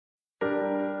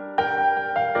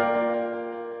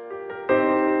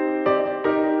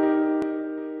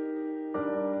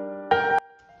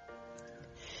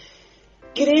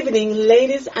Good evening,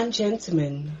 ladies and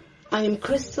gentlemen. I am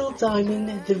Crystal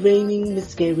Diamond, the reigning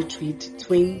Miss Gay Retreat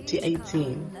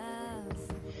 2018.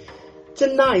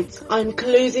 Tonight, I am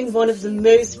closing one of the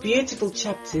most beautiful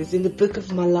chapters in the book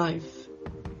of my life.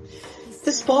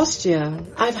 This past year,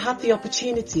 I've had the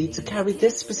opportunity to carry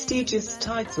this prestigious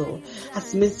title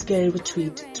as Miss Gay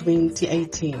Retreat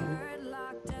 2018.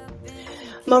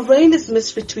 My reign as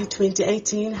Miss Retreat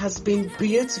 2018 has been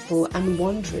beautiful and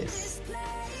wondrous.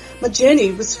 My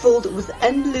journey was filled with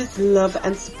endless love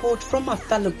and support from my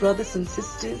fellow brothers and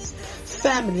sisters,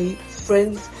 family,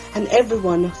 friends, and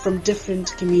everyone from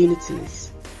different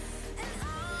communities.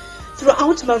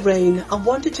 Throughout my reign, I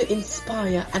wanted to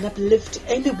inspire and uplift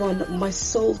anyone my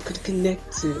soul could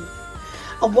connect to.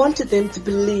 I wanted them to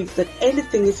believe that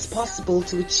anything is possible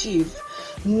to achieve,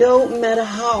 no matter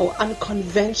how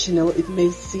unconventional it may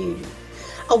seem.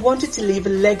 I wanted to leave a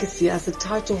legacy as a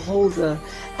title holder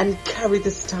and carry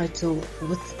this title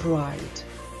with pride.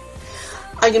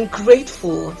 I am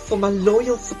grateful for my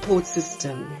loyal support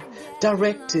system,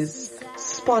 directors,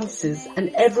 sponsors, and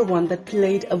everyone that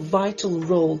played a vital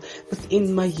role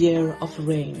within my year of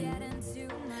reign.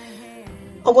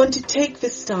 I want to take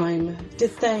this time to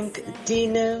thank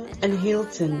Dino and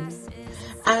Hilton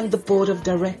and the board of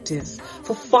directors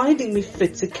for finding me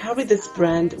fit to carry this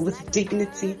brand with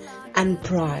dignity and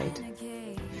pride.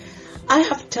 I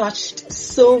have touched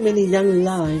so many young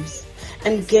lives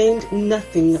and gained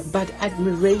nothing but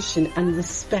admiration and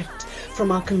respect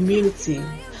from our community,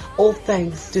 all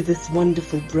thanks to this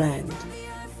wonderful brand.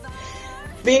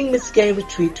 Being Miss Gay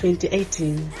Retreat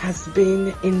 2018 has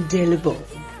been indelible.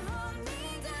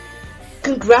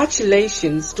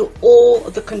 Congratulations to all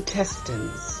the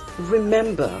contestants.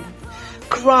 Remember,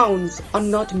 crowns are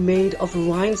not made of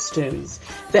rhinestones.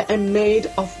 They are made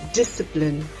of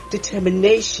discipline,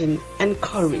 determination, and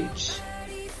courage.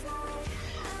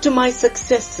 To my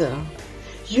successor,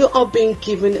 you are being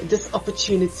given this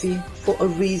opportunity for a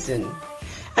reason,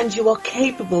 and you are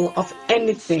capable of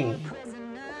anything.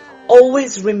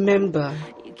 Always remember,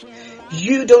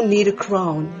 you don't need a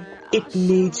crown. It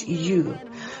needs you.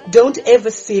 Don't ever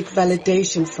seek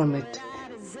validation from it.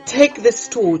 Take this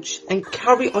torch and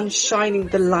carry on shining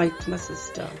the light, my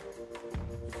sister.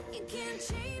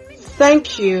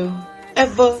 Thank you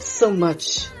ever so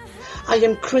much. I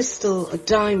am Crystal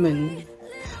Diamond,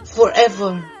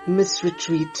 forever Miss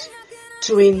Retreat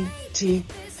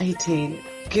 2018.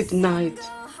 Good night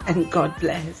and God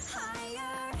bless.